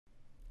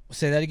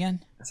Say that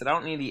again. I said I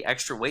don't need the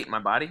extra weight in my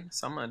body,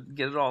 so I'm gonna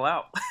get it all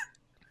out.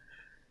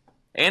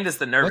 And it's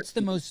the What's nervous.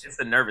 the most? It's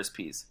the nervous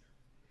piece.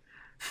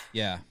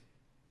 Yeah.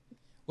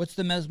 What's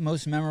the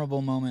most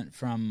memorable moment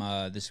from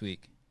this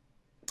week?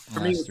 For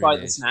me, it was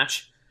probably the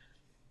snatch.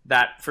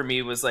 That for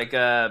me was like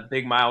a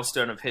big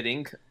milestone of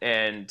hitting,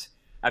 and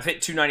I've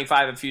hit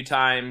 295 a few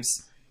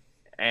times,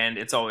 and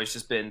it's always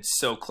just been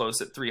so close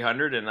at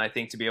 300. And I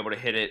think to be able to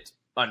hit it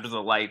under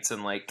the lights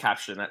and like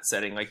capture in that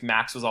setting, like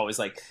Max was always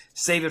like,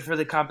 "Save it for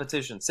the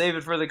competition, save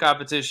it for the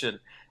competition,"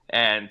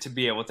 and to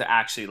be able to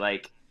actually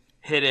like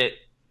hit it,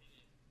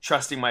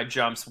 trusting my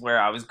jumps,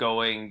 where I was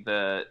going,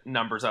 the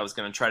numbers I was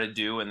going to try to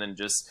do, and then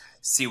just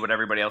see what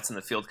everybody else in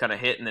the field kind of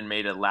hit, and then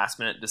made a last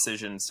minute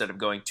decision instead of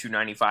going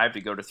 295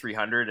 to go to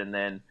 300, and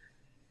then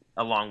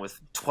along with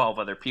 12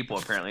 other people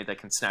apparently that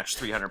can snatch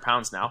 300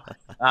 pounds now.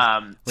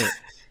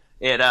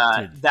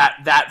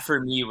 That for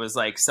me was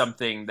like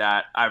something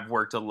that I've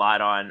worked a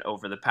lot on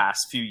over the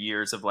past few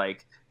years of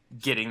like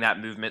getting that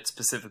movement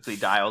specifically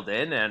dialed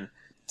in, and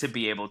to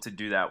be able to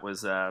do that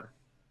was I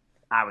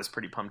was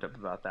pretty pumped up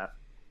about that.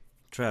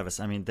 Travis,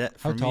 I mean, that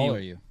for How me, tall are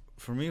you?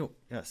 For me,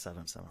 yeah,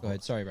 7'7". Go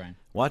ahead. Sorry, Brian.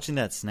 Watching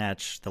that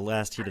snatch, the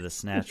last heat of the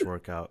snatch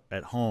workout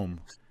at home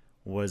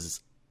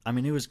was, I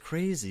mean, it was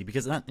crazy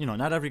because not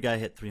every guy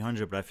hit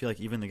 300, but I feel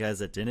like even the guys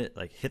that didn't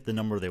like hit the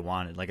number they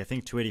wanted. Like I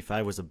think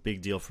 285 was a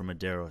big deal for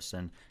Medeiros,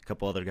 and a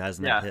couple other guys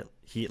in that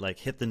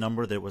hit the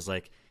number that was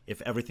like,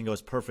 if everything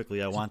goes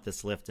perfectly, I want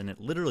this lift, and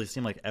it literally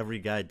seemed like every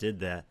guy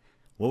did that.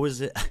 What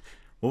was it?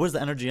 What was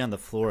the energy on the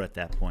floor at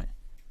that point?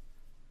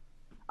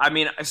 I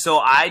mean, so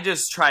I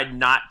just tried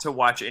not to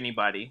watch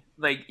anybody.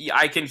 Like,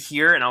 I can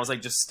hear, and I was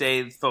like, just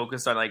stay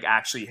focused on, like,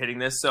 actually hitting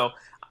this. So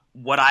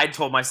what I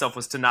told myself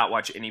was to not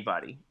watch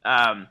anybody.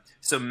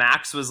 So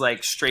Max was,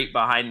 like, straight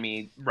behind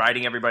me,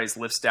 writing everybody's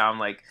lifts down,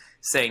 like,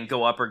 saying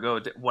go up or go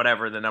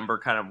whatever the number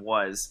kind of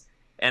was.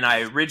 And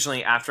I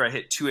originally, after I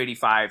hit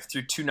 285,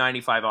 threw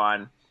 295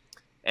 on,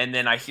 and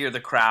then I hear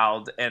the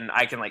crowd, and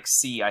I can, like,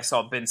 see. I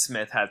saw Ben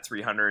Smith had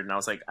 300, and I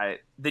was like,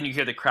 then you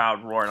hear the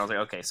crowd roar, and I was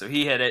like, okay, so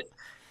he hit it.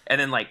 And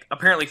then, like,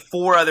 apparently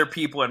 4 other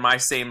people in my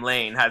same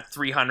lane had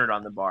 300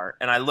 on the bar.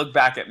 And I looked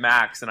back at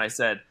Max, and I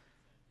said,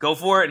 go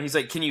for it. And he's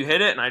like, can you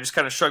hit it? And I just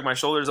kind of shrugged my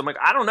shoulders. I'm like,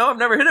 I don't know. I've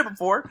never hit it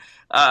before.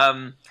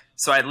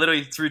 So I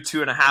literally threw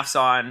 2.5s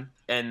on.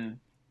 And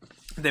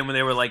then when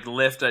they were, like,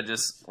 lift, I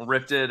just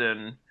ripped it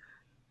and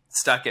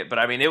stuck it. But,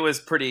 I mean, it was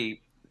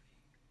pretty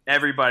 –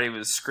 everybody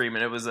was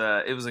screaming. It was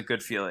a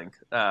good feeling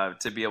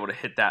to be able to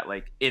hit that,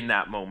 like, in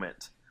that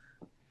moment.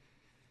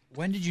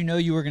 When did you know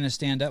you were going to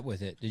stand up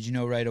with it? Did you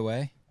know right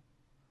away?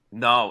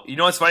 No. You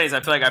know what's funny is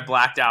I feel like I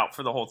blacked out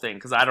for the whole thing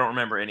because I don't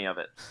remember any of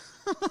it.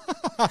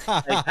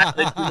 I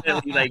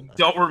legitimately, like,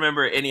 don't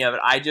remember any of it.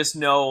 I just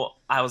know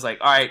I was like,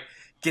 all right,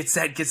 get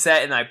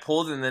set, and I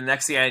pulled, and the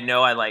next thing I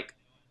know,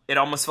 it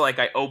almost felt like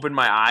I opened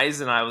my eyes,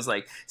 and I was,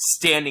 like,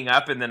 standing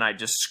up, and then I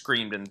just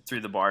screamed and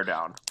threw the bar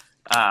down.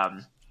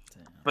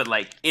 But,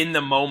 like, in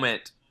the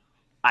moment,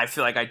 I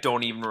feel like I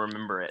don't even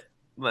remember it.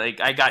 Like,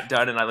 I got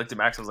done, and I looked at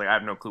Max, I was like, I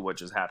have no clue what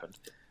just happened.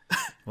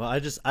 Well, I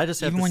just have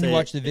even to when say, you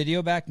watch the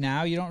video back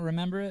now, you don't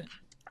remember it?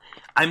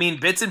 I mean,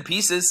 bits and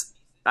pieces.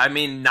 I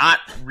mean, not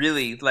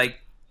really. Like,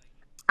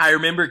 I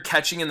remember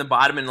catching in the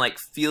bottom and, like,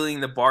 feeling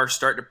the bar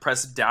start to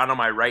press down on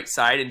my right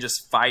side and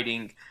just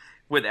fighting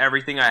with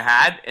everything I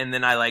had. And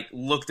then I, like,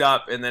 looked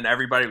up, and then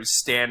everybody was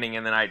standing,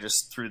 and then I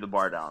just threw the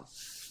bar down.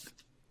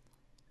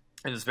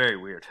 It was very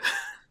weird.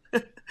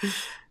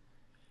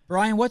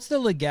 Brian, what's the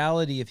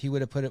legality if he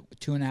would have put it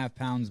 2.5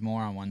 pounds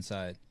more on one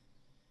side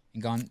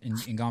and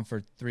gone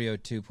for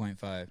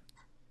 302.5? Is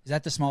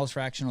that the smallest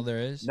fractional there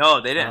is? No,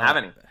 they didn't have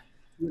any.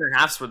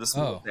 2.5s were the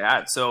smallest they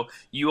had. So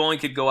you only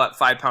could go up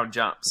 5-pound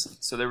jumps.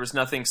 So there was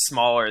nothing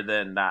smaller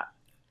than that.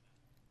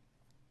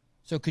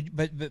 So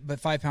but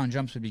 5-pound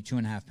jumps would be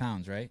 2.5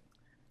 pounds, right?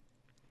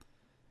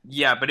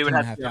 Yeah, but it would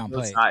have to be on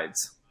both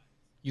sides.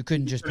 You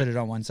couldn't just put it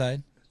on one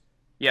side?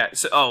 Yeah.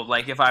 So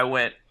like if I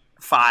went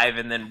 5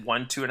 and then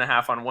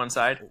 2.5 on one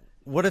side.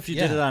 What if you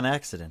did it on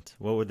accident?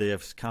 What would they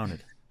have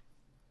counted?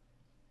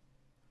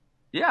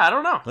 Yeah, I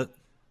don't know.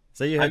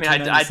 Say you had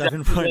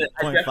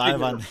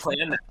 297.5 on.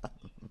 Plan that.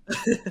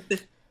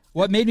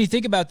 What made me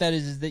think about that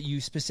is that you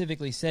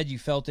specifically said you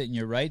felt it in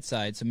your right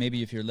side, so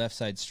maybe if your left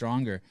side's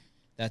stronger,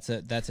 that's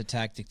a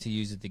tactic to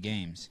use at the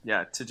games.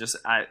 Yeah,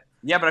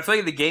 but I feel like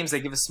at the games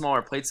they give us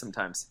smaller plates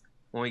sometimes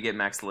when we get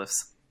max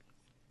lifts.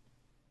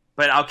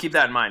 But I'll keep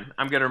that in mind.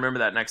 I'm gonna remember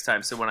that next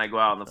time. So when I go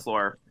out on the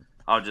floor,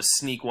 I'll just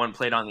sneak one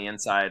plate on the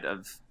inside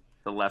of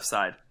the left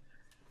side.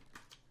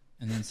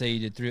 And then say you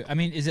did 3. I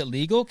mean, is it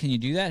legal? Can you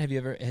do that? Have you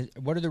ever?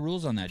 What are the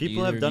rules on that?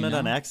 People have done it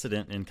on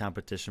accident in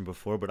competition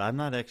before, but I'm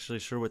not actually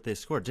sure what they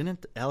scored.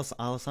 Didn't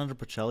Alessandra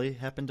Pacelli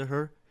happen to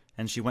her,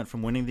 and she went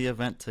from winning the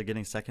event to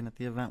getting second at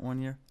the event one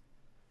year?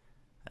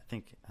 I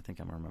think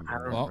I'm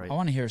remembering. Well, right. I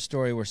want to hear a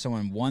story where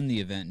someone won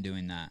the event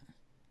doing that.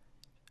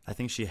 I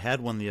think she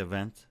had won the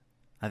event.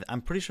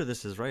 I'm pretty sure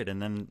this is right,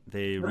 and then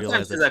they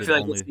realized that I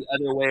feel like it's the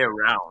other way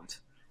around.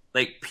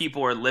 Like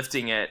people are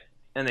lifting it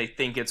and they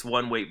think it's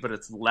one weight, but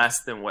it's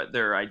less than what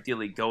they're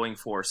ideally going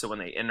for. So when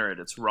they enter it,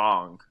 it's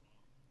wrong.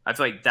 I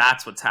feel like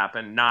that's what's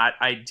happened, not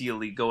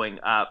ideally going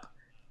up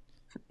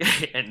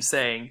and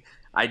saying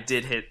I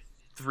did hit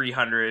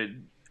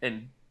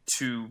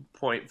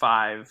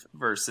 302.5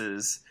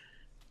 versus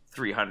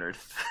 300.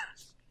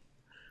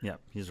 Yeah,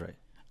 he's right.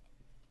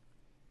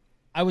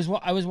 I was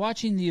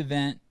watching the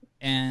event,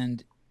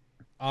 and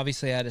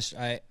obviously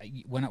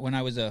when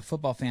I was a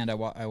football fan,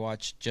 I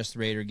watched just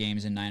Raider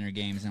games and Niner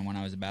games, and when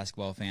I was a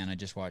basketball fan, I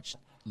just watched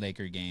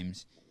Laker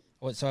games.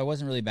 So I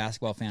wasn't really a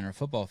basketball fan or a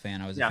football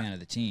fan. I was a fan of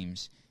the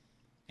teams.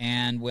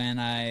 And when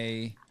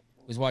I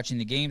was watching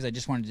the games, I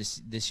just wanted to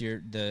see, this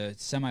year, the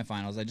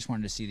semifinals, I just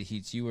wanted to see the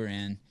heats you were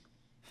in.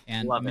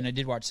 And I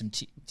did watch some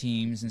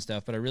teams and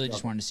stuff, but I really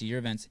just wanted to see your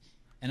events.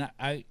 And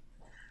I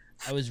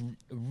was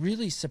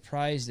really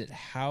surprised at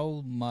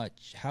how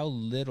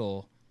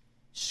little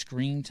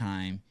screen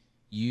time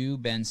you,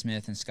 Ben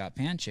Smith, and Scott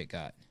Panchik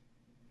got.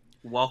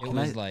 Welcome.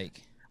 It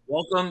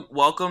was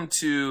welcome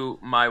to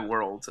my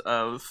world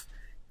of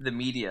the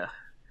media.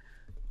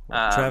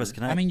 Travis,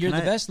 you're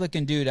the best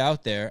looking dude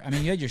out there. I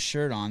mean, you had your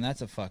shirt on.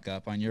 That's a fuck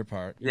up on your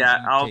part.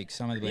 I'll take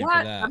some of the blame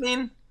for that. I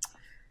mean,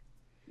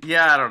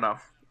 I don't know.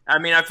 I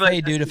mean, I feel like,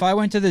 hey, dude, if I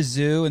went to the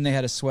zoo and they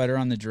had a sweater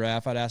on the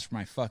giraffe, I'd ask for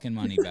my fucking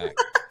money back.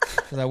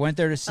 Because I went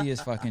there to see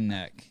his fucking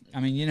neck. I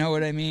mean, you know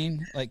what I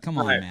mean? Like, come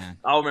on, man.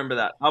 I'll remember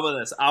that. How about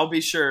this? I'll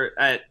be sure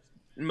at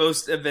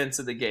most events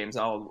of the games,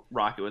 I'll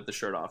rock it with the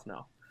shirt off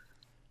now.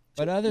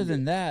 But other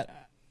than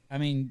that, I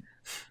mean,